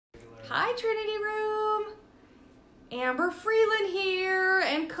Hi, Trinity Room. Amber Frelin here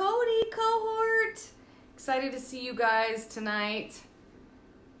and Cody cohort. Excited to see you guys tonight.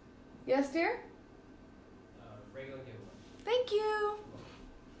 Yes, dear? Regular giveaway. Thank you.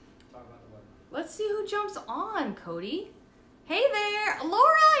 Talk about the weather. Let's see who jumps on, Cody. Hey there.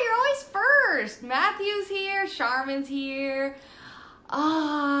 Laura, you're always first. Matthew's here. Charmin's here.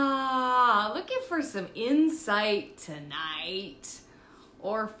 Looking for some insight tonight.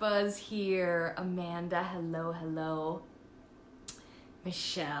 Orpha's here. Amanda, hello, hello.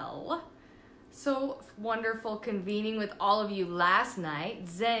 Michelle. So wonderful convening with all of you last night.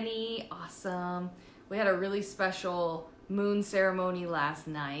 Zenny, awesome. We had a really special moon ceremony last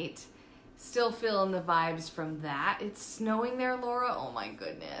night. Still feeling the vibes from that. It's snowing there, Laura. Oh my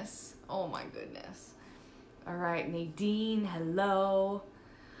goodness. Oh my goodness. All right, Nadine, hello.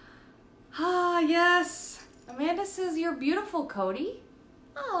 Yes. Amanda says you're beautiful, Cody.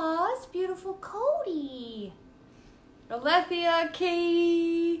 Aw, it's beautiful Cody. Alethea,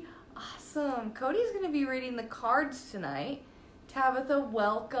 Katie. Awesome. Cody's going to be reading the cards tonight. Tabitha,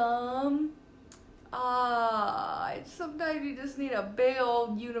 welcome. Sometimes you just need a big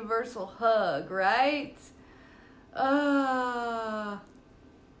old universal hug, right?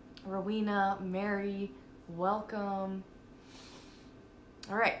 Rowena, Mary, welcome.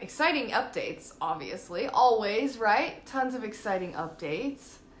 All right, exciting updates, obviously. Always, right? Tons of exciting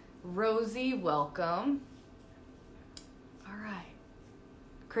updates. Rosie, welcome. All right.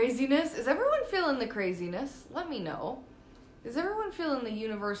 Craziness. Is everyone feeling the craziness? Let me know. Is everyone feeling the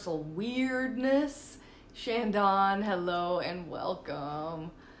universal weirdness? Shandon, hello and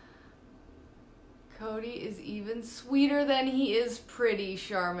welcome. Cody is even sweeter than he is pretty,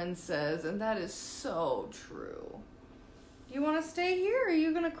 Charmin says, and that is so true. You want to stay here or are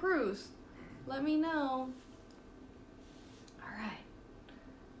you going to cruise? Let me know. All right.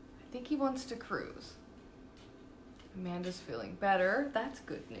 I think he wants to cruise. Amanda's feeling better. That's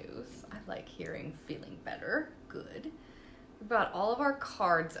good news. I like hearing feeling better. Good. We've got all of our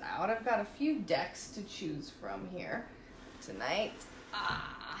cards out. I've got a few decks to choose from here tonight.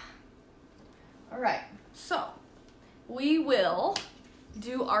 All right. So we will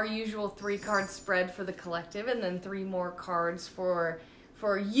do our usual 3-card spread for the collective and then 3 more cards for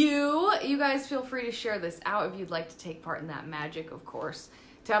you. You guys feel free to share this out if you'd like to take part in that magic, of course.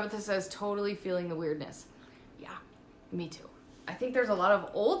 Tabitha says, totally feeling the weirdness. Yeah, me too. I think there's a lot of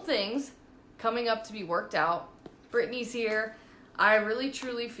old things coming up to be worked out. Brittany's here. I really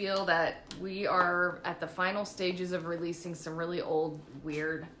truly feel that we are at the final stages of releasing some really old,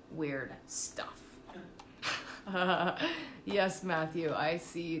 weird stuff. Yes, Matthew, I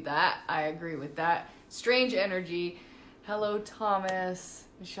see that. I agree with that. Strange energy. Hello, Thomas.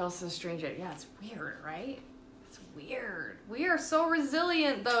 Michelle says strange energy. Yeah, it's weird, right? It's weird. We are so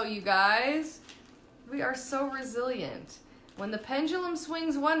resilient, though, you guys. We are so resilient. When the pendulum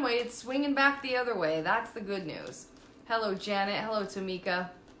swings one way, it's swinging back the other way. That's the good news. Hello, Janet. Hello, Tamika.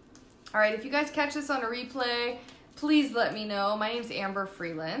 All right, if you guys catch this on a replay, please let me know. My name's Amber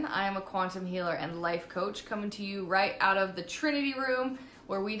Frelin. I am a quantum healer and life coach coming to you right out of the Trinity Room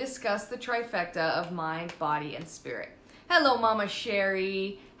where we discuss the trifecta of mind, body, and spirit. Hello, Mama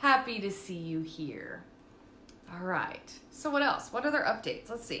Sherry. Happy to see you here. All right. So what else? What other updates?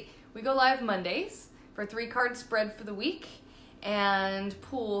 Let's see. We go live Mondays for 3-card spread for the week and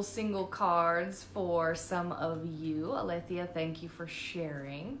pull single cards for some of you. Alethea, thank you for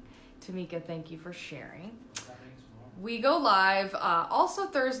sharing. Tamika, thank you for sharing. We go live also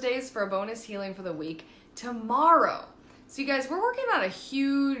Thursdays for a bonus healing for the week tomorrow. So you guys, we're working on a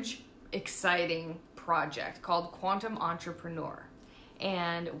huge, exciting project called Quantum Entrepreneur.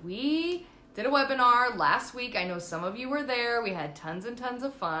 And we did a webinar last week. I know some of you were there. We had tons and tons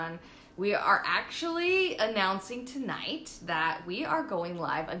of fun. We are actually announcing tonight that we are going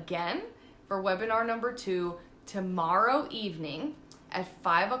live again for webinar number 2 tomorrow evening at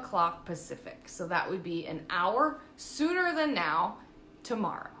 5 o'clock Pacific. So that would be an hour sooner than now,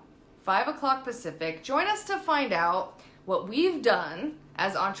 tomorrow. 5 o'clock Pacific. Join us to find out what we've done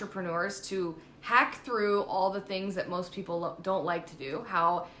as entrepreneurs to hack through all the things that most people don't like to do,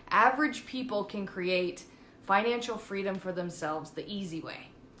 how average people can create financial freedom for themselves the easy way.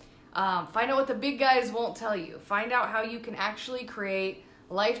 Find out what the big guys won't tell you. Find out how you can actually create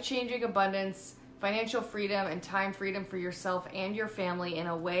life-changing abundance, financial freedom, and time freedom for yourself and your family in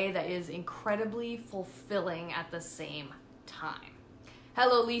a way that is incredibly fulfilling at the same time.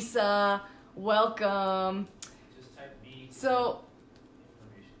 Hello, Lisa. Welcome. Just type me. So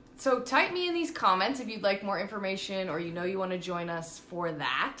type me in these comments if you'd like more information or you know you want to join us for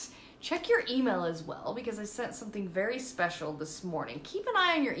that. check your email as well, because I sent something very special this morning. Keep an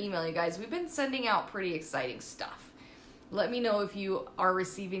eye on your email, you guys. We've been sending out pretty exciting stuff. Let me know if you are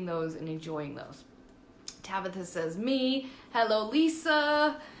receiving those and enjoying those. Tabitha says, me. Hello,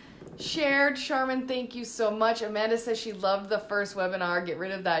 Lisa. Shared. Charmin, thank you so much. Amanda says she loved the first webinar. Get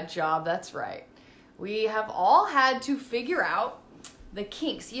rid of that job. That's right. We have all had to figure out the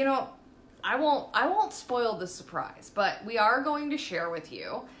kinks. You know, I won't spoil the surprise, but we are going to share with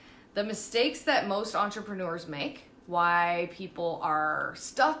you the mistakes that most entrepreneurs make, why people are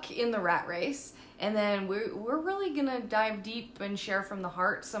stuck in the rat race, and then we're really gonna dive deep and share from the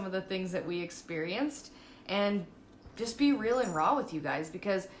heart some of the things that we experienced and just be real and raw with you guys,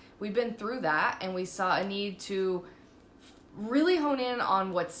 because we've been through that and we saw a need to really hone in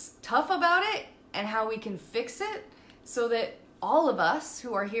on what's tough about it and how we can fix it, so that all of us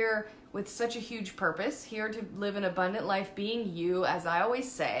who are here with such a huge purpose, here to live an abundant life, being you, as I always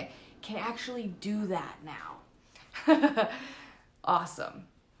say, can actually do that now. Awesome.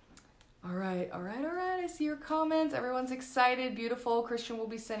 All right. I see your comments. Everyone's excited. Beautiful. Christian will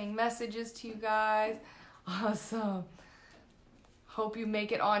be sending messages to you guys. Awesome. Hope you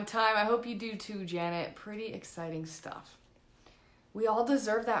make it on time. I hope you do too, Janet. Pretty exciting stuff. We all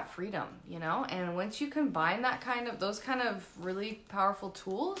deserve that freedom, you know? And once you combine those kind of really powerful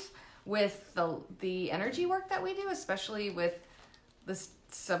tools with the energy work that we do, especially with the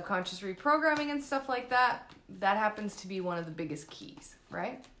subconscious reprogramming and stuff like that, that happens to be one of the biggest keys,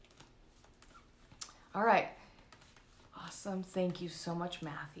 right? All right. Awesome. Thank you so much,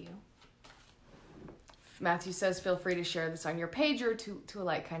 Matthew. Matthew says, feel free to share this on your page or to a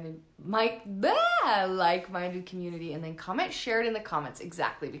like-minded community, and then comment, share it in the comments.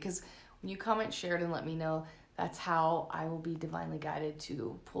 Exactly, because when you comment, share it, and let me know, that's how I will be divinely guided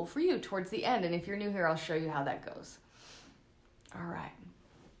to pull for you towards the end. And if you're new here, I'll show you how that goes. All right.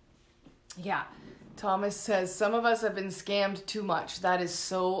 Yeah. Thomas says, some of us have been scammed too much. That is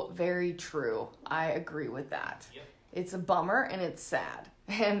so very true. I agree with that. Yep. It's a bummer and it's sad.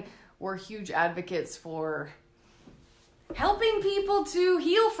 And we're huge advocates for helping people to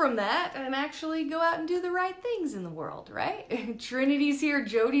heal from that and actually go out and do the right things in the world, right? Trinity's here,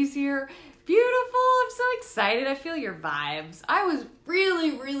 Jody's here. Beautiful. I'm so excited. I feel your vibes. I was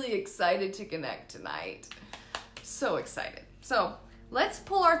really, really excited to connect tonight. So excited. So let's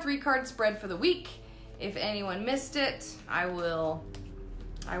pull our 3-card spread for the week. If anyone missed it, I will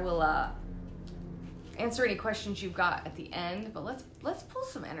answer any questions you've got at the end, but let's pull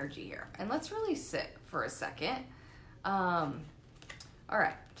some energy here and let's really sit for a second. All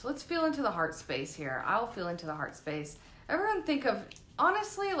right, so let's feel into the heart space here. I'll feel into the heart space. Everyone think of,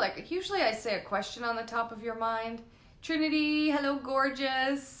 honestly, like usually I say a question on the top of your mind. Trinity, hello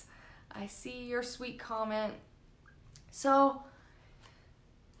gorgeous. I see your sweet comment. So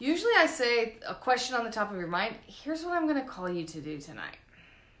usually I say a question on the top of your mind. Here's what I'm gonna call you to do tonight.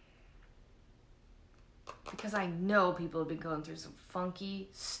 Because I know people have been going through some funky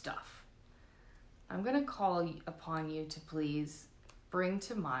stuff. I'm going to call upon you to please bring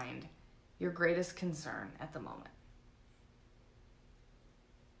to mind your greatest concern at the moment.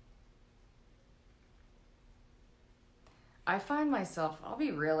 I find myself, I'll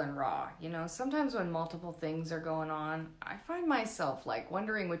be real and raw, you know, sometimes when multiple things are going on, I find myself like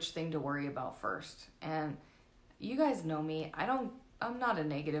wondering which thing to worry about first. And you guys know me, I'm not a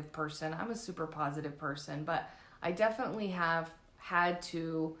negative person. I'm a super positive person, but I definitely have had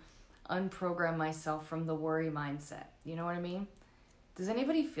to unprogram myself from the worry mindset. You know what I mean? Does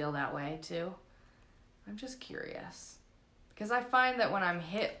anybody feel that way too? I'm just curious. Because I find that when I'm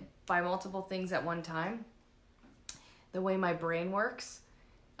hit by multiple things at one time, the way my brain works,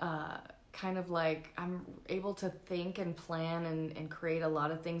 kind of like I'm able to think and plan and create a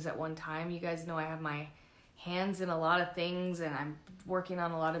lot of things at one time. You guys know I have my hands in a lot of things and I'm working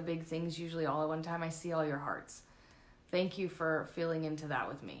on a lot of big things usually all at one time. I see all your hearts. Thank you for feeling into that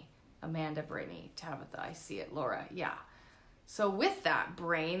with me. Amanda, Brittany, Tabitha, I see it. Laura, yeah. So with that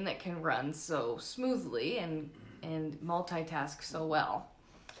brain that can run so smoothly and multitask so well,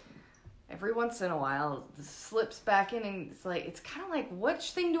 every once in a while it slips back in and it's kind of like,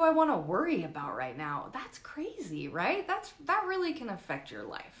 which thing do I want to worry about right now? That's crazy, right? That really can affect your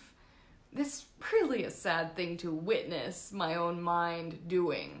life. This really a sad thing to witness my own mind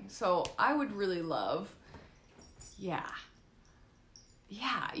doing. So I would really love, yeah,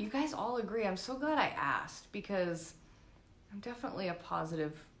 you guys all agree. I'm so glad I asked, because I'm definitely a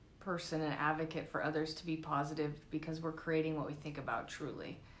positive person and advocate for others to be positive, because we're creating what we think about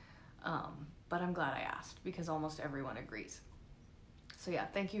truly. But I'm glad I asked, because almost everyone agrees. So yeah,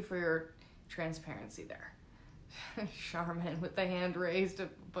 thank you for your transparency there. Charmin with the hand raised a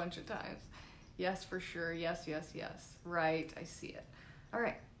bunch of times. Yes, for sure. Yes, yes, yes. Right, I see it. All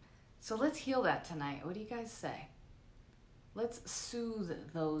right, so let's heal that tonight. What do you guys say? Let's soothe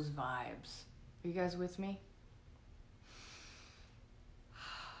those vibes. Are you guys with me?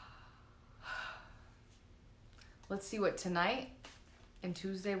 Let's see what tonight and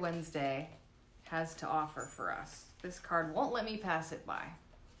Tuesday, Wednesday has to offer for us. This card won't let me pass it by.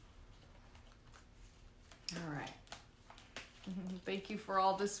 All right. Thank you for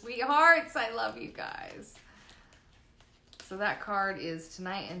all the sweethearts. I love you guys. So that card is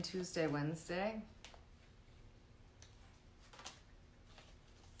tonight and Tuesday, Wednesday.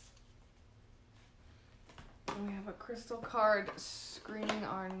 And we have a crystal card screening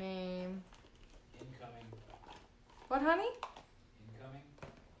our name. Incoming. What, honey? Incoming.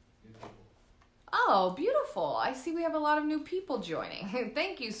 New people. Oh, beautiful. I see we have a lot of new people joining.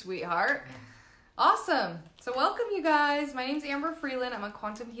 Thank you, sweetheart. Awesome. So welcome, you guys. My name's Amber Frelin. I'm a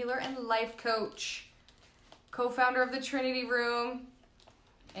quantum healer and life coach, co-founder of the Trinity Room,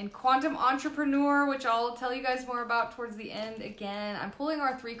 and quantum entrepreneur, which I'll tell you guys more about towards the end. Again, I'm pulling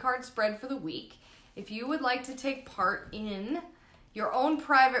our 3-card spread for the week. If you would like to take part in your own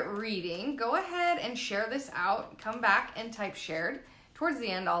private reading, go ahead and share this out. Come back and type shared. Towards the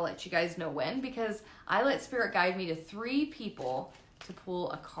end, I'll let you guys know when, because I let Spirit guide me to 3 people to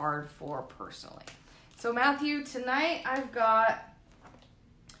pull a card for personally. So Matthew, tonight I've got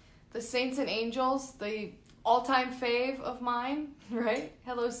the Saints and Angels, the all-time fave of mine, right?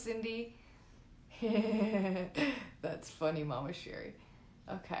 Hello, Cindy. That's funny, Mama Sherry.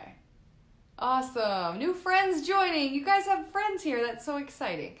 Okay. Awesome. New friends joining. You guys have friends here. That's so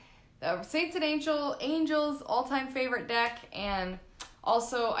exciting. The Saints and Angels, all-time favorite deck. And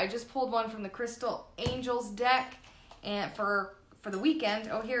also, I just pulled one from the Crystal Angels deck. And for the weekend,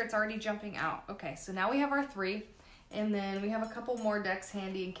 oh, here, it's already jumping out. Okay, so now we have our 3. And then we have a couple more decks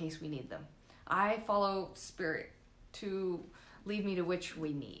handy in case we need them. I follow Spirit to lead me to which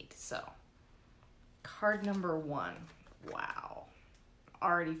we need. So, card number 1. Wow.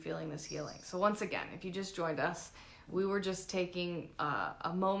 Already feeling this healing. So once again, if you just joined us, we were just taking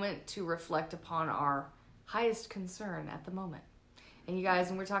a moment to reflect upon our highest concern at the moment. And you guys,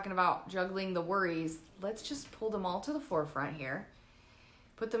 when we're talking about juggling the worries, let's just pull them all to the forefront here.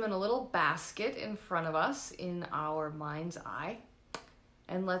 Put them in a little basket in front of us in our mind's eye.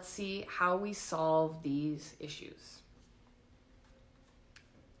 And let's see how we solve these issues.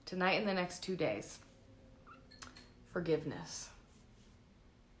 Tonight and the next 2 days. Forgiveness.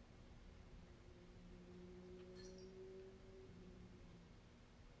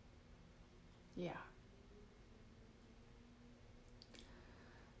 Yeah.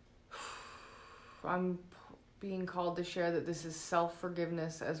 I'm being called to share that this is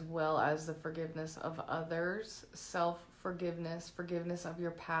self-forgiveness as well as the forgiveness of others. Self-forgiveness, forgiveness of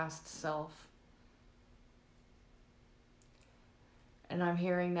your past self. And I'm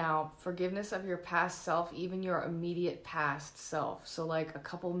hearing now, forgiveness of your past self, even your immediate past self. So like a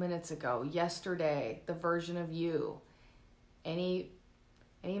couple minutes ago, yesterday, the version of you, any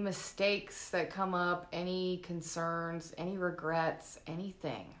mistakes that come up, any concerns, any regrets,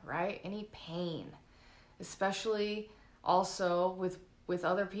 anything, right? Any pain, especially also with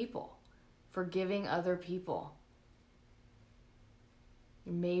other people, forgiving other people.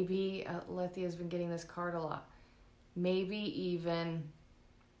 Maybe, Lethea's been getting this card a lot. Maybe even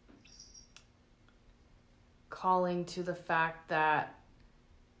calling to the fact that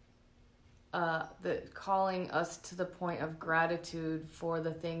calling us to the point of gratitude for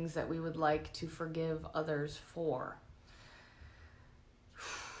the things that we would like to forgive others for.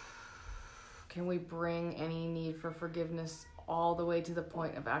 Can we bring any need for forgiveness all the way to the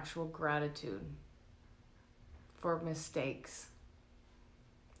point of actual gratitude for mistakes,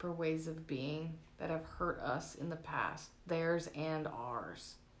 for ways of being that have hurt us in the past, theirs and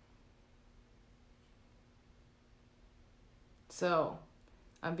ours? So,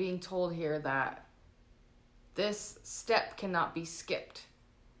 I'm being told here that this step cannot be skipped.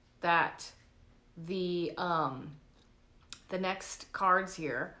 That the next cards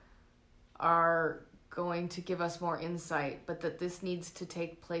here are going to give us more insight, but that this needs to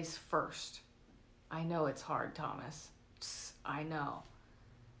take place first. I know it's hard, Thomas. I know.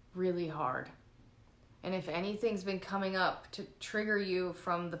 Really hard. And if anything's been coming up to trigger you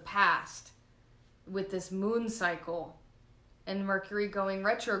from the past with this moon cycle and Mercury going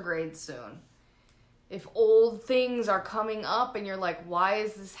retrograde soon, if old things are coming up and you're like, why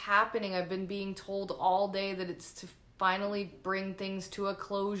is this happening? I've been being told all day that it's to finally bring things to a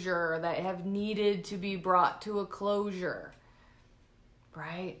closure that have needed to be brought to a closure,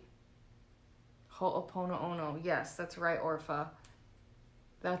 right? Ho'oponopono. Yes, that's right, Orpha.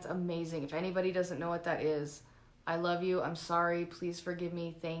 That's amazing. If anybody doesn't know what that is, I love you. I'm sorry. Please forgive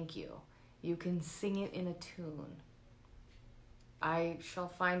me. Thank you. You can sing it in a tune. I shall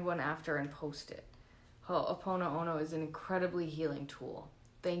find one after and post it. Ho'oponopono is an incredibly healing tool.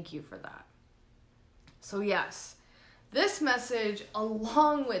 Thank you for that. So yes, this message,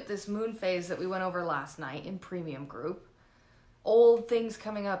 along with this moon phase that we went over last night in Premium Group, old things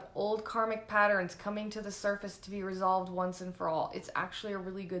coming up, old karmic patterns coming to the surface to be resolved once and for all. It's actually a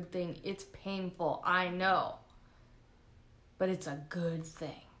really good thing. It's painful, I know, but it's a good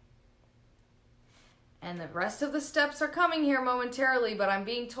thing. And the rest of the steps are coming here momentarily, but I'm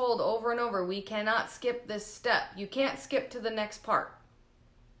being told over and over, we cannot skip this step. You can't skip to the next part.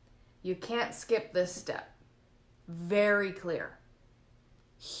 You can't skip this step. Very clear.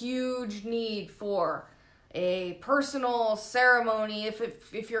 Huge need for a personal ceremony,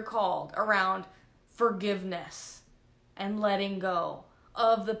 if you're called, around forgiveness and letting go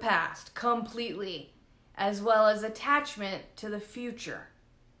of the past completely, as well as attachment to the future.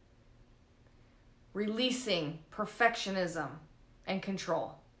 Releasing perfectionism and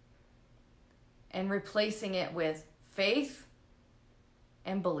control and replacing it with faith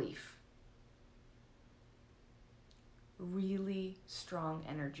and belief. Really strong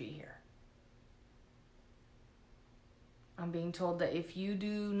energy here. I'm being told that if you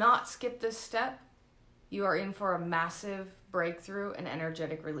do not skip this step, you are in for a massive breakthrough and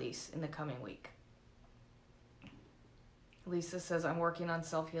energetic release in the coming week. Lisa says, I'm working on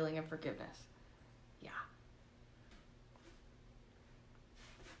self-healing and forgiveness. Yeah.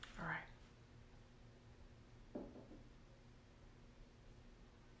 All right.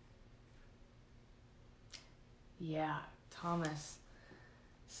 Yeah, Thomas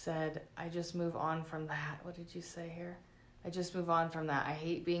said, I just move on from that. What did you say here? I just move on from that. I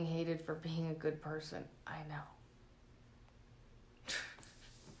hate being hated for being a good person. I know.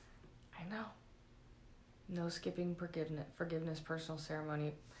 I know. No skipping forgiveness, personal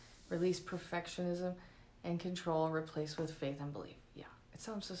ceremony. Release perfectionism and control, replace with faith and belief. Yeah, it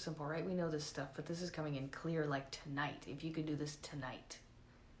sounds so simple, right? We know this stuff, but this is coming in clear like tonight. If you could do this tonight.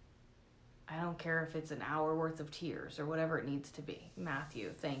 I don't care if it's an hour worth of tears or whatever it needs to be.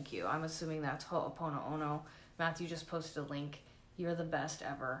 Matthew, thank you. I'm assuming that's Ho'oponopono. Matthew just posted a link. You're the best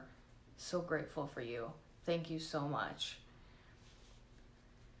ever. So grateful for you. Thank you so much.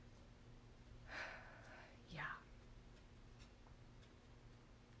 Yeah.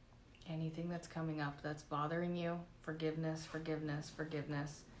 Anything that's coming up that's bothering you, forgiveness, forgiveness,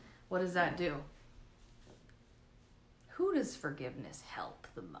 forgiveness. What does that do? Who does forgiveness help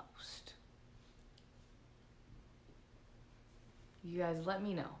the most? You guys let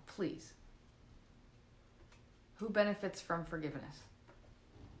me know, please. Who benefits from forgiveness?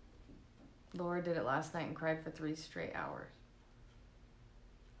 Laura did it last night and cried for 3 straight hours.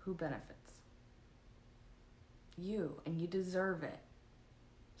 Who benefits? You, and you deserve it.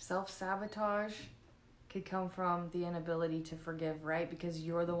 Self-sabotage could come from the inability to forgive, right? Because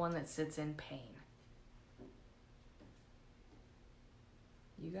you're the one that sits in pain.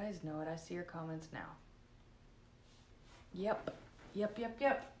 You guys know it. I see your comments now. Yep. Yep, yep,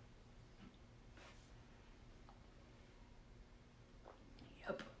 yep.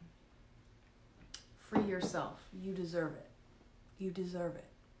 Yep. Free yourself. You deserve it. You deserve it.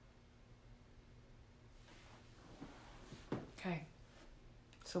 Okay.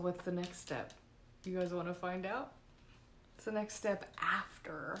 So what's the next step? You guys want to find out? What's the next step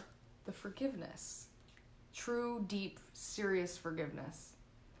after the forgiveness? True, deep, serious forgiveness.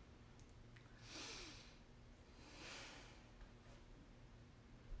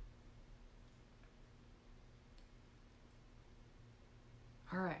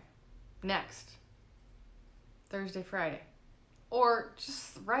 All right, next, Thursday, Friday, or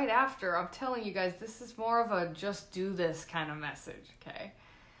just right after. I'm telling you guys, this is more of a just do this kind of message, okay?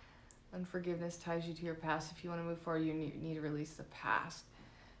 Unforgiveness ties you to your past. If you want to move forward, you need to release the past.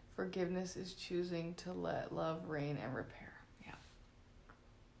 Forgiveness is choosing to let love reign and repair. Yeah.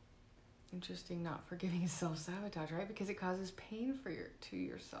 Interesting, not forgiving is self-sabotage, right? Because it causes pain to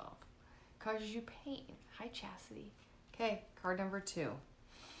yourself. It causes you pain. Hi, Chastity. Okay, card number 2.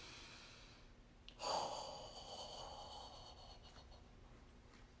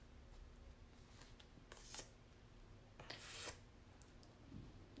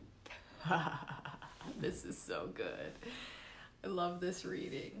 This is so good. I love this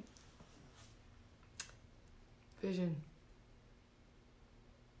reading. Vision.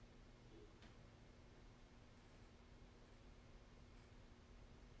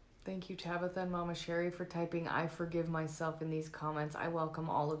 Thank you, Tabitha and Mama Sherry, for typing I forgive myself in these comments. I welcome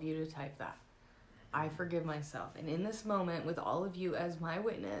all of you to type that. I forgive myself. And in this moment, with all of you as my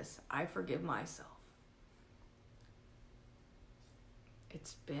witness, I forgive myself.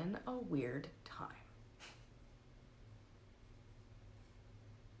 It's been a weird time.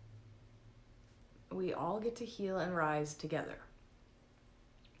 We all get to heal and rise together.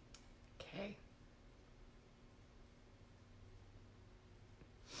 Okay.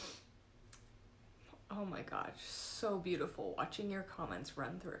 Oh my gosh, so beautiful watching your comments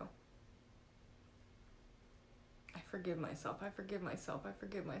run through. I forgive myself, I forgive myself, I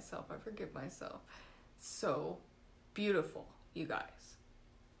forgive myself, I forgive myself. So beautiful, you guys.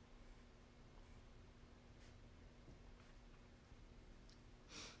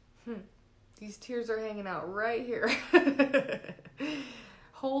 These tears are hanging out right here.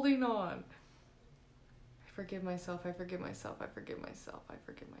 Holding on. I forgive myself, I forgive myself, I forgive myself, I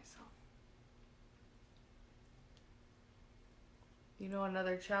forgive myself. You know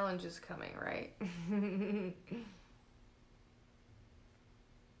another challenge is coming, right?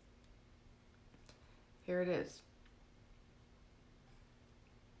 Here it is.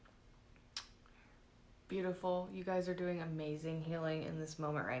 Beautiful. You guys are doing amazing healing in this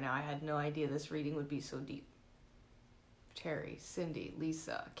moment right now. I had no idea this reading would be so deep. Terry, Cindy,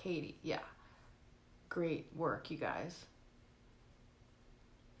 Lisa, Katie. Yeah. Great work, you guys.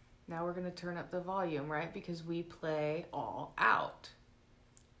 Now we're going to turn up the volume, right? Because we play all out.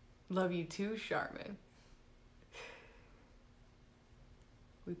 Love you too, Charmin.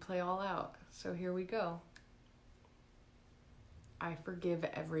 We play all out. So here we go. I forgive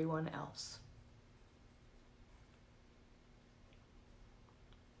everyone else.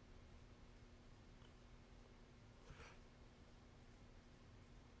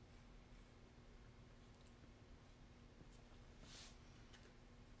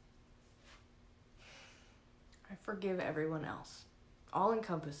 I forgive everyone else. All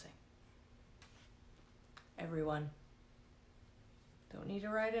encompassing. Everyone. Don't need to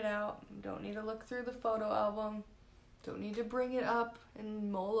write it out. Don't need to look through the photo album. Don't need to bring it up and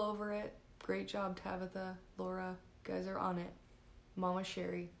mull over it. Great job, Tabitha, Laura. You guys are on it. Mama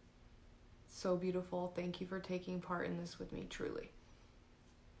Sherry. So beautiful. Thank you for taking part in this with me, truly.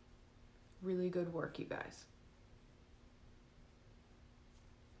 Really good work, you guys.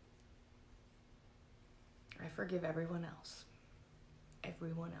 I forgive everyone else.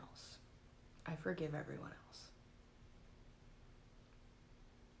 Everyone else. I forgive everyone else.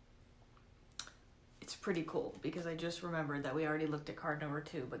 It's pretty cool because I just remembered that we already looked at card number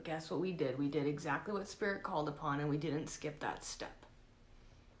 2, but guess what we did? We did exactly what Spirit called upon and we didn't skip that step.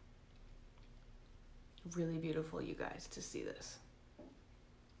 Really beautiful, you guys, to see this.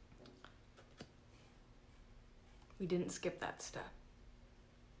 We didn't skip that step.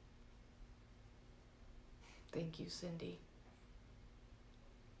 Thank you, Cindy.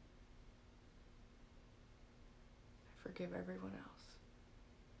 I forgive everyone else.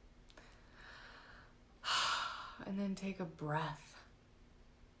 And then take a breath.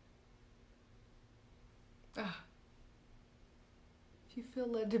 If you feel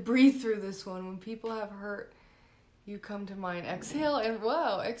led to breathe through this one, when people have hurt, you come to mind. Exhale and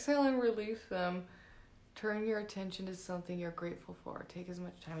exhale and release them. Turn your attention to something you're grateful for. Take as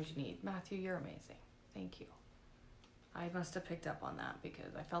much time as you need. Matthew, you're amazing. Thank you. I must have picked up on that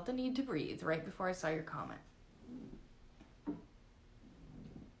because I felt the need to breathe right before I saw your comment.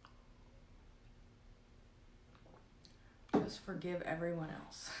 Just forgive everyone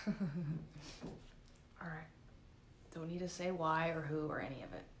else. All right. Don't need to say why or who or any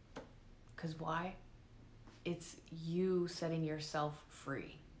of it. Because why? It's you setting yourself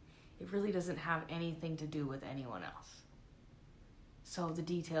free. It really doesn't have anything to do with anyone else. So the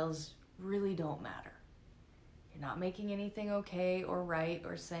details really don't matter. You're not making anything okay or right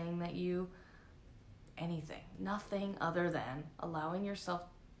or saying that anything. Nothing other than allowing yourself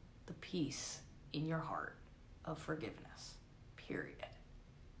the peace in your heart of forgiveness. Period.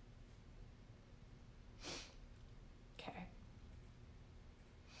 Okay.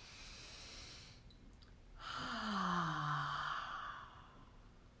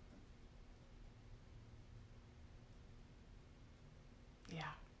 Yeah.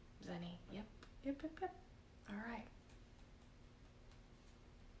 Zenny. Yep. All right.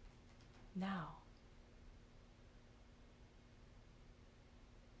 Now,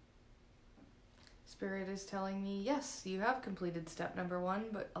 Spirit is telling me, yes, you have completed step number 1,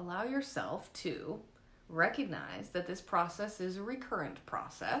 but allow yourself to recognize that this process is a recurrent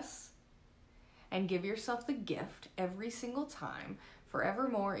process and give yourself the gift every single time,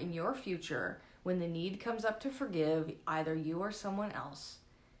 forevermore in your future, when the need comes up to forgive either you or someone else,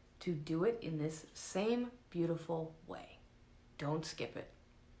 to do it in this same beautiful way. Don't skip it.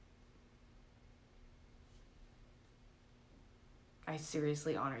 I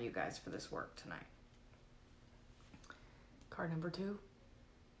seriously honor you guys for this work tonight. Card number 2.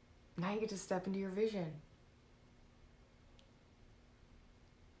 Now you get to step into your vision.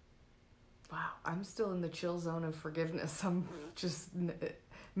 Wow, I'm still in the chill zone of forgiveness. I'm just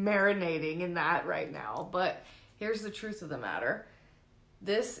marinating in that right now. But here's the truth of the matter.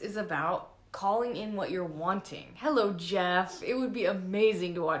 This is about calling in what you're wanting. Hello, Jeff. It would be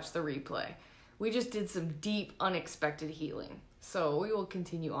amazing to watch the replay. We just did some deep, unexpected healing. So we will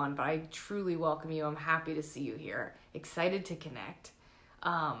continue on, but I truly welcome you. I'm happy to see you here. Excited to connect.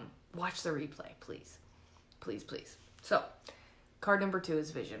 Watch the replay, please. Please, please. So, card number 2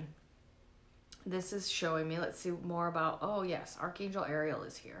 is vision. This is showing me, let's see more about, oh yes, Archangel Ariel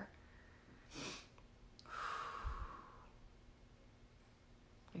is here.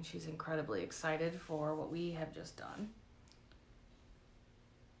 And she's incredibly excited for what we have just done.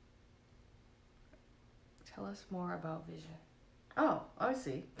 Tell us more about vision. Oh, I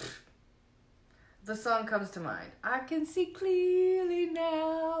see. The song comes to mind. I can see clearly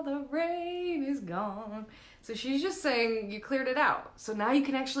now, the rain is gone. So she's just saying you cleared it out. So now you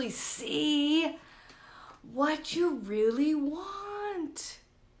can actually see what you really want.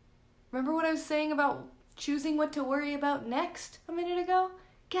 Remember what I was saying about choosing what to worry about next a minute ago?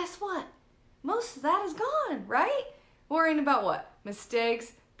 Guess what? Most of that is gone, right? Worrying about what?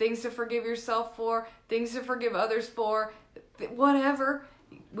 Mistakes, things to forgive yourself for, things to forgive others for, whatever.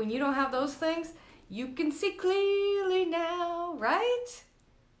 When you don't have those things, you can see clearly now, right?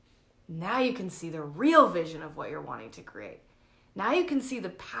 Now you can see the real vision of what you're wanting to create. Now you can see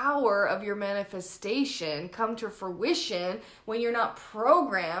the power of your manifestation come to fruition when you're not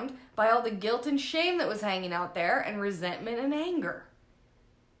programmed by all the guilt and shame that was hanging out there and resentment and anger.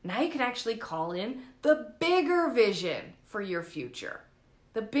 Now you can actually call in the bigger vision for your future.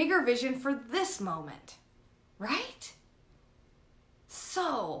 The bigger vision for this moment, right?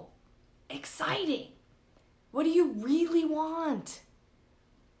 So exciting. What do you really want?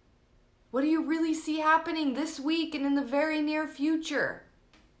 What do you really see happening this week and in the very near future?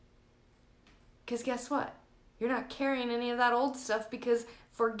 Because guess what? You're not carrying any of that old stuff because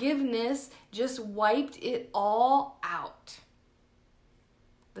forgiveness just wiped it all out.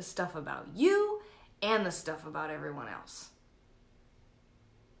 The stuff about you and the stuff about everyone else.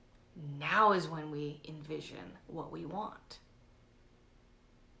 Now is when we envision what we want.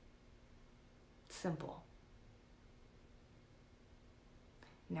 Simple.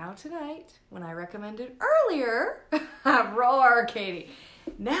 Now tonight, when I recommended earlier, roar, Katie.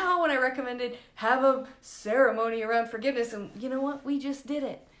 Now when I recommended have a ceremony around forgiveness, and you know what? We just did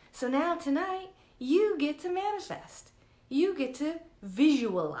it. So now tonight, you get to manifest. You get to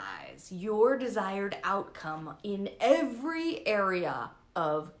visualize your desired outcome in every area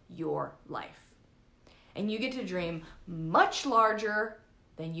of your life. And you get to dream much larger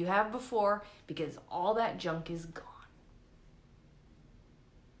than you have before because all that junk is gone.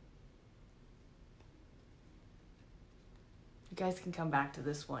 You guys can come back to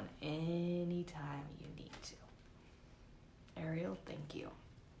this one anytime you need to. Ariel, thank you.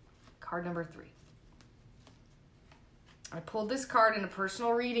 Card number 3. I pulled this card in a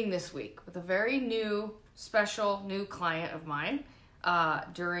personal reading this week with a very special new client of mine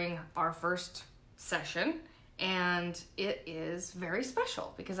during our first session. And it is very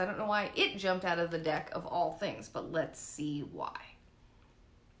special because I don't know why it jumped out of the deck of all things, but let's see why.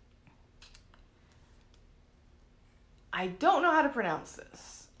 I don't know how to pronounce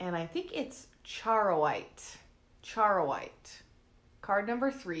this, and I think it's Charoite. Charoite. Card number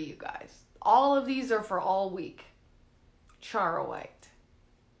 3, you guys. All of these are for all week. Charoite.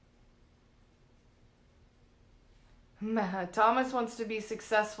 Thomas wants to be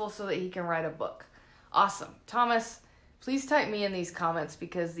successful so that he can write a book. Awesome. Thomas, please type me in these comments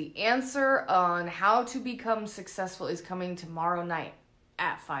because the answer on how to become successful is coming tomorrow night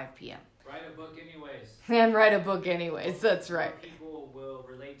at 5 p.m. Write a book anyways. And write a book anyways. That's right. People will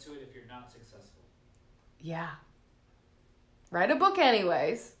relate to it if you're not successful. Yeah. Write a book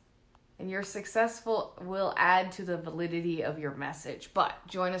anyways. And your successful will add to the validity of your message. But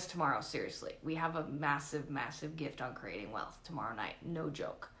join us tomorrow, seriously. We have a massive, massive gift on creating wealth tomorrow night. No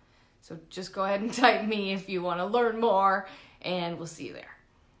joke. So just go ahead and type me if you want to learn more. And we'll see you there.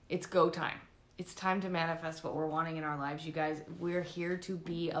 It's go time. It's time to manifest what we're wanting in our lives, you guys. We're here to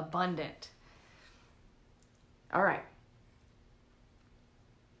be abundant. All right.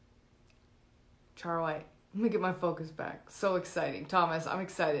 Charwhite, let me get my focus back. So exciting. Thomas, I'm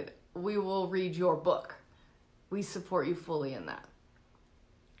excited. We will read your book. We support you fully in that.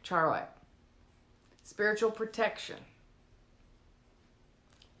 Charwhite, spiritual protection.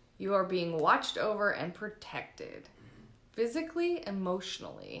 You are being watched over and protected. physically,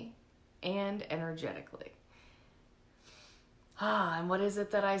 emotionally, and energetically. And what is it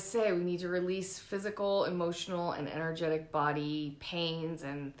that I say? We need to release physical, emotional, and energetic body pains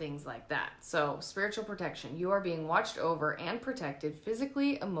and things like that. So, spiritual protection. You are being watched over and protected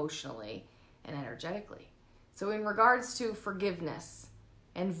physically, emotionally, and energetically. So, in regards to forgiveness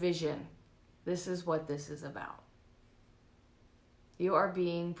and vision, this is what this is about. You are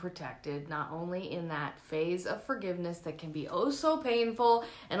being protected not only in that phase of forgiveness that can be oh so painful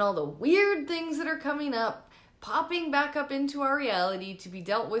and all the weird things that are coming up, popping back up into our reality to be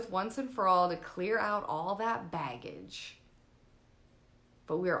dealt with once and for all to clear out all that baggage.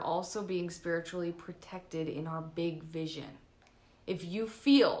 But we are also being spiritually protected in our big vision. If you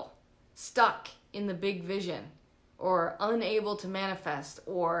feel stuck in the big vision or unable to manifest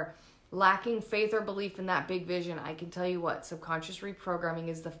or lacking faith or belief in that big vision, I can tell you what, subconscious reprogramming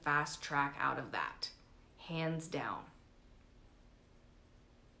is the fast track out of that. Hands down.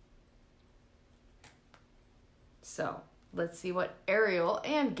 So let's see what Ariel,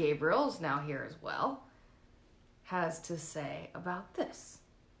 and Gabriel's now here as well, has to say about this.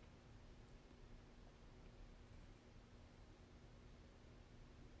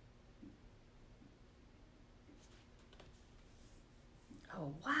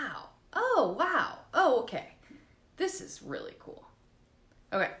 Oh, wow. Oh, wow. Oh, okay. This is really cool.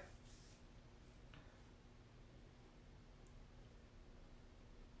 Okay.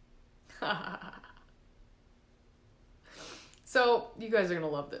 So, you guys are going to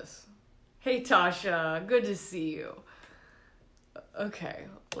love this. Hey, Tasha. Good to see you. Okay,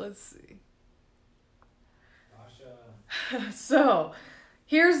 let's see. Tasha. So,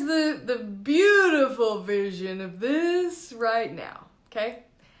 here's the beautiful vision of this right now. Okay?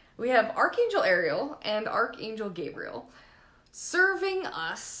 We have Archangel Ariel and Archangel Gabriel serving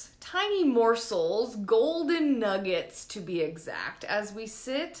us tiny morsels, golden nuggets to be exact, as we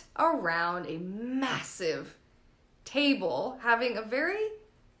sit around a massive table having a very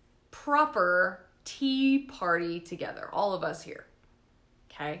proper tea party together, all of us here.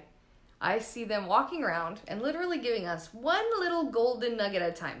 Okay? I see them walking around and literally giving us one little golden nugget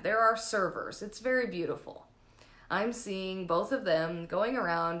at a time. There are servers. It's very beautiful. I'm seeing both of them going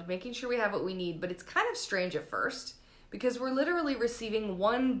around, making sure we have what we need, but it's kind of strange at first because we're literally receiving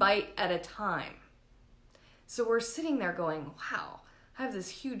one bite at a time. So we're sitting there going, wow, I have this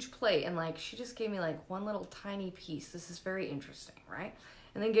huge plate, and like she just gave me like one little tiny piece. This is very interesting, right?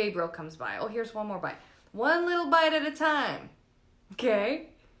 And then Gabriel comes by. Oh, here's one more bite. One little bite at a time. Okay?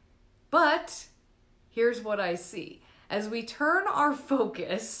 But here's what I see. As we turn our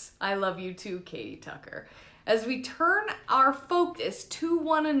focus, I love you too, Katie Tucker. As we turn our focus to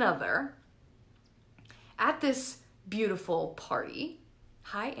one another at this beautiful party,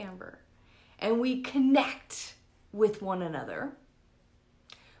 hi Amber, and we connect with one another,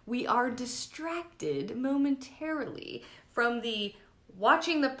 we are distracted momentarily from the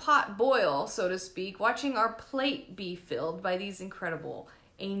watching the pot boil, so to speak, watching our plate be filled by these incredible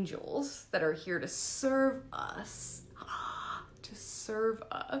angels that are here to serve us,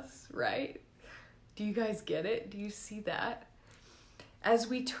 right? Do you guys get it? Do you see that? As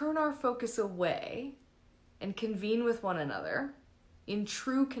we turn our focus away and convene with one another in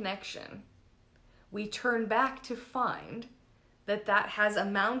true connection, we turn back to find that that has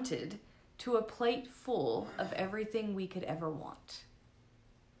amounted to a plate full of everything we could ever want.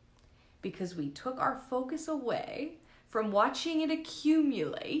 Because we took our focus away from watching it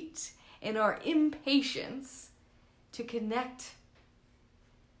accumulate in our impatience to connect,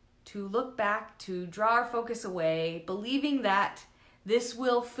 to look back, to draw our focus away, believing that this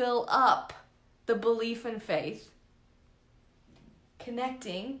will fill up the belief and faith,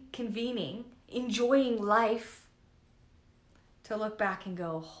 connecting, convening, enjoying life, to look back and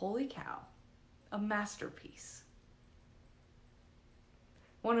go, holy cow, a masterpiece.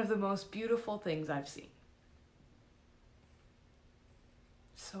 One of the most beautiful things I've seen.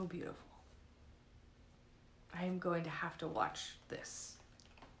 So beautiful. I am going to have to watch this.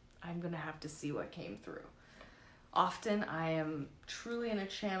 I'm going to have to see what came through. Often I am truly in a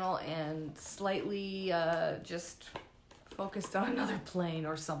channel and slightly just focused on another plane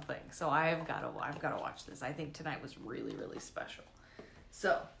or something. So I've got to watch this. I think tonight was really, really special.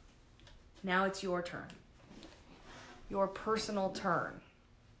 So now it's your turn. Your personal turn.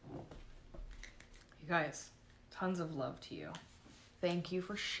 You guys, tons of love to you. Thank you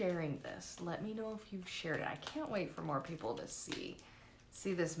for sharing this. Let me know if you've shared it. I can't wait for more people to see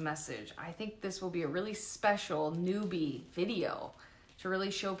this message. I think this will be a really special newbie video to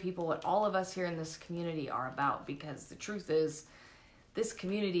really show people what all of us here in this community are about, because the truth is this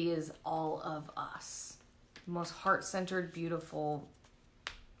community is all of us. the most heart-centered, beautiful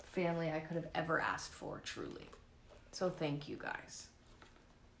family I could have ever asked for, truly. So thank you guys.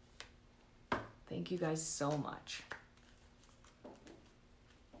 Thank you guys so much.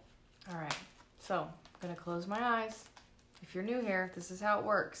 All right, so I'm gonna close my eyes. If you're new here, this is how it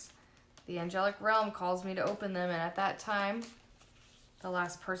works. The angelic realm calls me to open them, and at that time, the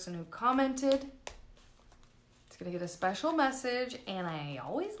last person who commented is gonna get a special message, and I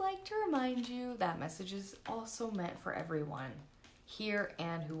always like to remind you that message is also meant for everyone here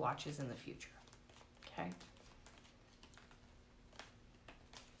and who watches in the future, okay?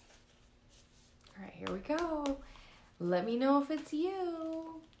 All right, here we go. Let me know if it's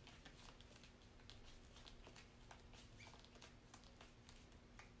you.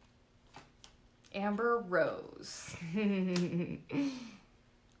 Amber Rose.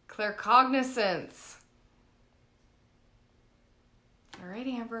 Claircognizance. All right,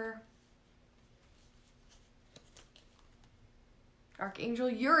 Amber. Archangel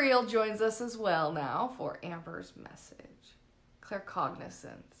Uriel joins us as well now for Amber's message.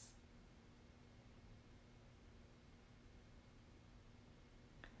 Claircognizance.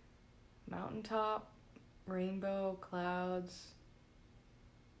 Mountaintop, rainbow, clouds,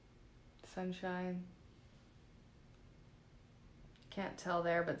 sunshine. Can't tell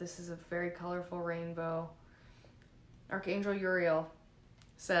there, but this is a very colorful rainbow. Archangel Uriel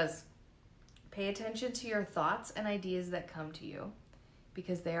says, pay attention to your thoughts and ideas that come to you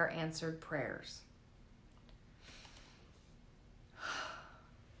because they are answered prayers.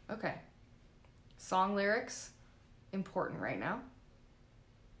 Okay. Song lyrics, important right now.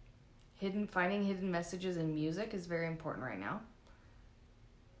 Finding hidden messages in music is very important right now.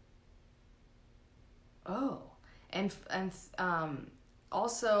 Oh, and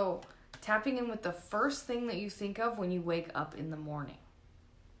also tapping in with the first thing that you think of when you wake up in the morning.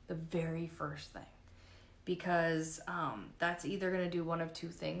 The very first thing. Because that's either going to do one of two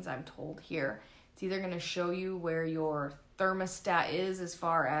things, I'm told here. It's either going to show you where your thermostat is as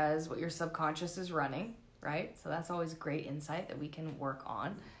far as what your subconscious is running, right? So that's always great insight that we can work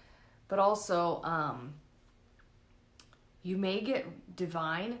on. But also, you may get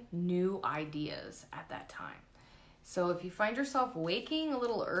divine new ideas at that time. So if you find yourself waking a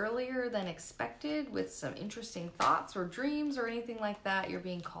little earlier than expected with some interesting thoughts or dreams or anything like that, you're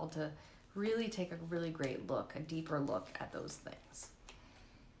being called to really take a really great look, a deeper look at those things.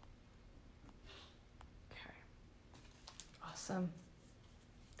 Okay. Awesome.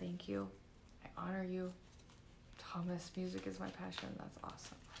 Thank you. I honor you. Thomas, music is my passion. That's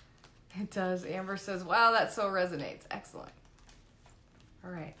awesome. It does. Amber says, wow, that so resonates. Excellent.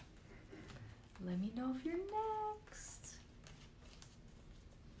 All right. Let me know if you're next.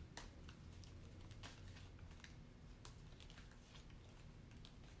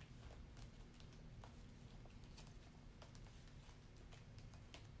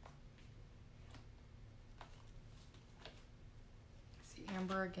 See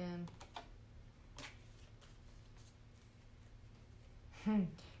Amber again.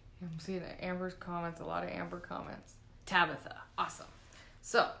 I'm seeing Amber's comments, a lot of Amber comments. Tabitha, awesome.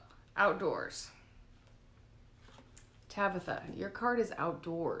 So, outdoors. Tabitha, your card is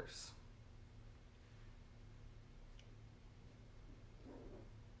outdoors.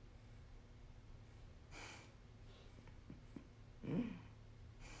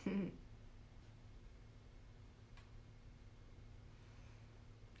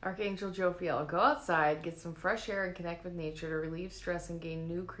 Archangel Jophiel, go outside, get some fresh air, and connect with nature to relieve stress and gain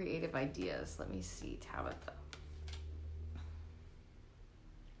new creative ideas. Let me see, Tabitha.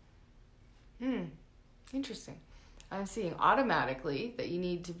 Interesting. I'm seeing automatically that you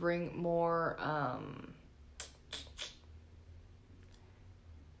need to bring more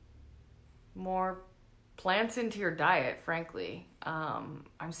plants into your diet, frankly.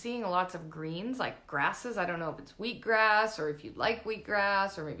 I'm seeing lots of greens, like grasses. I don't know if it's wheatgrass or if you like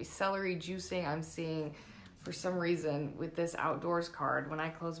wheatgrass or maybe celery juicing. I'm seeing, for some reason, with this outdoors card, when I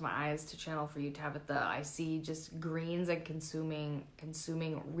close my eyes to channel for you, Tabitha, I see just greens and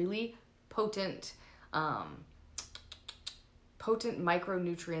consuming really potent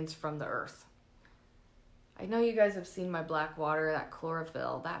micronutrients from the earth. I know you guys have seen my black water, that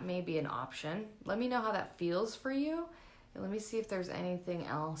chlorophyll. That may be an option. Let me know how that feels for you. And let me see if there's anything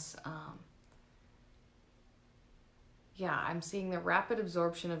else. Yeah, I'm seeing the rapid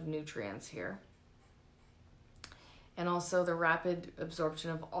absorption of nutrients here. And also the rapid absorption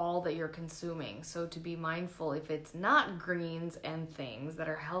of all that you're consuming. So to be mindful, if it's not greens and things that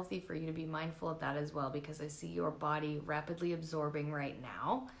are healthy for you, to be mindful of that as well, because I see your body rapidly absorbing right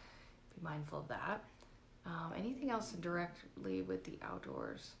now. Be mindful of that. Anything else directly with the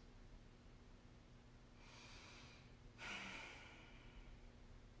outdoors?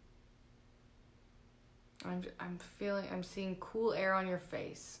 I'm seeing cool air on your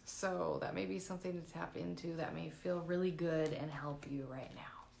face. So that may be something to tap into that may feel really good and help you right now.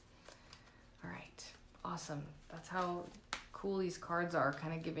 All right. Awesome. That's how cool these cards are,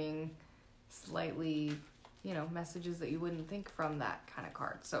 kind of giving slightly, messages that you wouldn't think from that kind of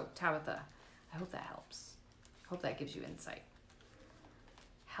card. So Tabitha, I hope that helps. I hope that gives you insight.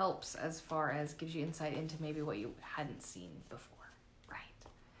 Helps as far as gives you insight into maybe what you hadn't seen before. Right.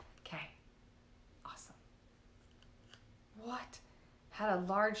 Okay. Awesome. What? Had a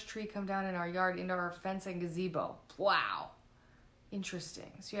large tree come down in our yard into our fence and gazebo. Wow.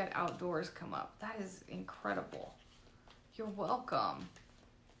 Interesting. So you had outdoors come up. That is incredible. You're welcome.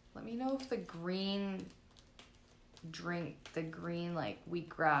 Let me know if the green like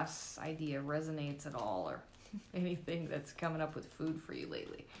wheatgrass idea resonates at all, or anything that's coming up with food for you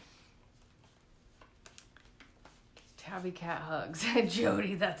lately. Tabby cat hugs.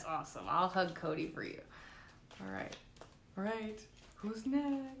 Jody, that's awesome. I'll hug Cody for you. All right. All right. Who's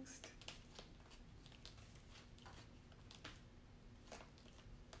next?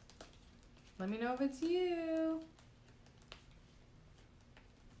 Let me know if it's you.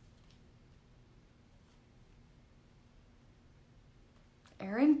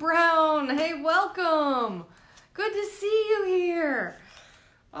 Aaron Brown, hey, welcome. Good to see you here.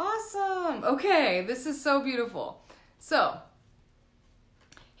 Awesome. Okay, this is so beautiful. So,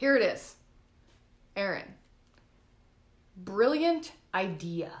 here it is. Aaron, brilliant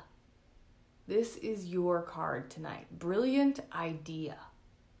idea. This is your card tonight. Brilliant idea.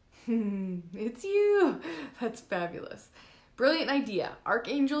 It's you. That's fabulous. Brilliant idea.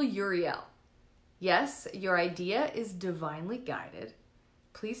 Archangel Uriel. Yes, your idea is divinely guided.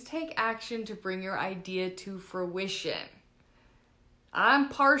 Please take action to bring your idea to fruition. I'm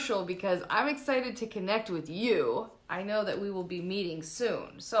partial because I'm excited to connect with you. I know that we will be meeting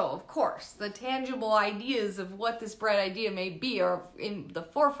soon. So, of course, the tangible ideas of what this bright idea may be are in the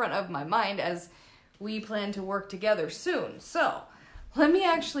forefront of my mind as we plan to work together soon. So, let me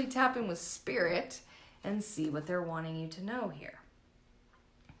actually tap in with Spirit and see what they're wanting you to know here.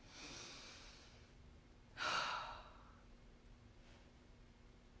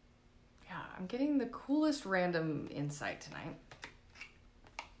 I'm getting the coolest random insight tonight.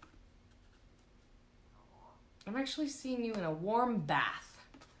 I'm actually seeing you in a warm bath.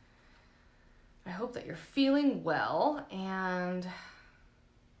 I hope that you're feeling well and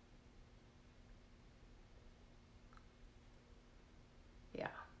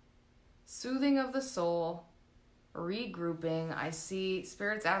soothing of the soul, regrouping. I see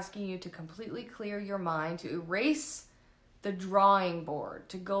Spirit's asking you to completely clear your mind, to erase the drawing board,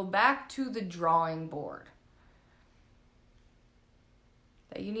 to go back to the drawing board.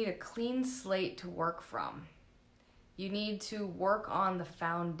 That you need a clean slate to work from. You need to work on the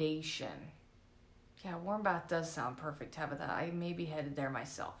foundation. Yeah, warm bath does sound perfect, Tabitha. I may be headed there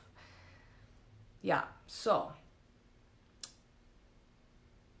myself. Yeah, so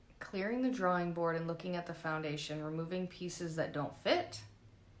clearing the drawing board and looking at the foundation, removing pieces that don't fit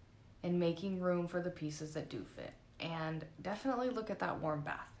and making room for the pieces that do fit. And definitely look at that warm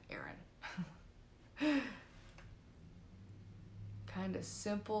bath, Aaron. Kind of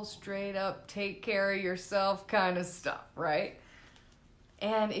simple, straight up, take care of yourself kind of stuff, right?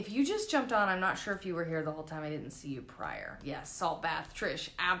 And if you just jumped on, I'm not sure if you were here the whole time. I didn't see you prior. Yes, salt bath. Trish,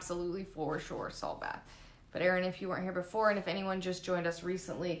 absolutely for sure, salt bath. But Aaron, if you weren't here before, and if anyone just joined us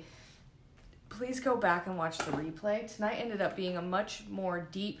recently, please go back and watch the replay. Tonight ended up being a much more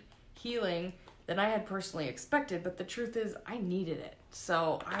deep healing than I had personally expected, but the truth is I needed it.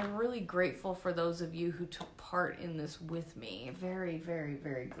 So I'm really grateful for those of you who took part in this with me. Very, very,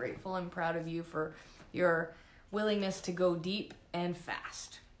 very grateful and proud of you for your willingness to go deep and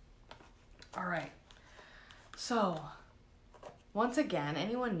fast. All right. So once again,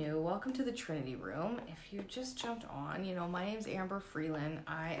 anyone new, welcome to the Trinity Room. If you just jumped on, my name's Amber Frelin.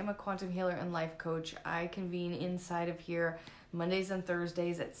 I am a quantum healer and life coach. I convene inside of here Mondays and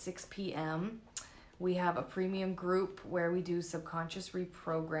Thursdays at 6 p.m. We have a premium group where we do subconscious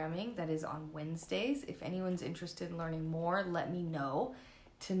reprogramming that is on Wednesdays. If anyone's interested in learning more, let me know.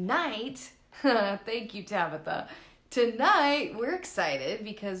 Tonight, thank you, Tabitha. Tonight, we're excited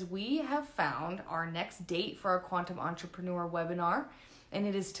because we have found our next date for our Quantum Entrepreneur webinar, and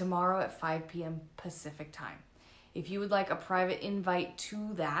it is tomorrow at 5 p.m. Pacific time. If you would like a private invite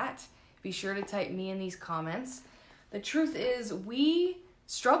to that, be sure to type me in these comments. The truth is, we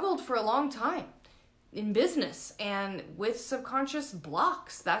struggled for a long time in business and with subconscious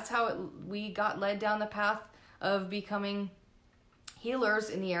blocks. That's how we got led down the path of becoming healers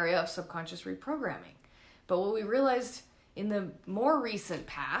in the area of subconscious reprogramming. But what we realized in the more recent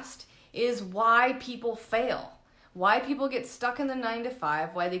past is why people fail. Why people get stuck in the 9 to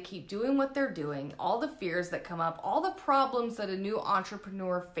 5, why they keep doing what they're doing, all the fears that come up, all the problems that a new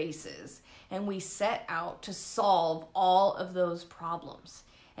entrepreneur faces. And we set out to solve all of those problems.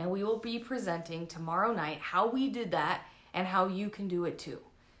 And we will be presenting tomorrow night how we did that and how you can do it too.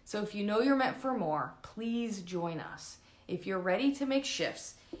 So if you know you're meant for more, please join us. If you're ready to make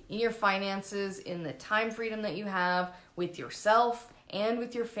shifts in your finances, in the time freedom that you have with yourself and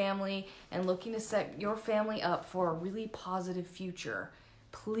with your family, and looking to set your family up for a really positive future,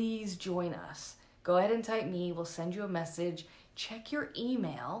 please join us. Go ahead and type me. We'll send you a message. Check your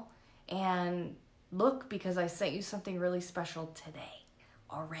email and look, because I sent you something really special today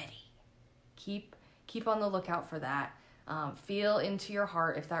already. Keep on the lookout for that. Feel into your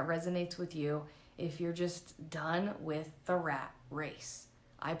heart if that resonates with you, if you're just done with the rat race.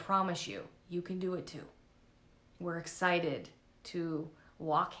 I promise you, you can do it too. We're excited to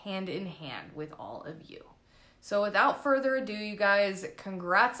walk hand in hand with all of you. So without further ado, you guys,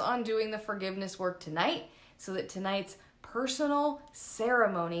 congrats on doing the forgiveness work tonight, so that tonight's personal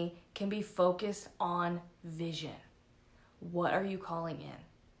ceremony can be focused on vision. What are you calling in?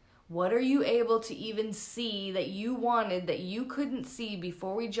 What are you able to even see that you wanted, that you couldn't see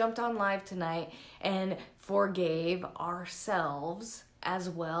before we jumped on live tonight and forgave ourselves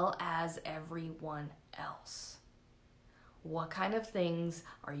as well as everyone else? What kind of things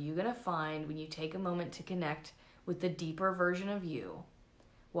are you going to find when you take a moment to connect with the deeper version of you?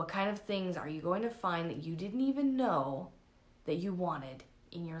 What kind of things are you going to find that you didn't even know that you wanted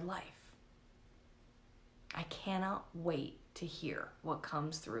in your life? I cannot wait to hear what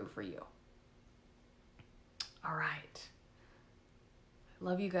comes through for you. All right. I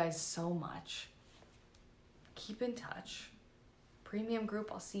love you guys so much. Keep in touch. Premium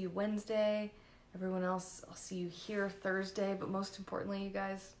group, I'll see you Wednesday. Everyone else, I'll see you here Thursday. But most importantly, you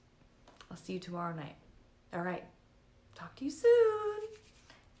guys, I'll see you tomorrow night. All right. Talk to you soon.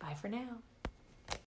 Bye for now.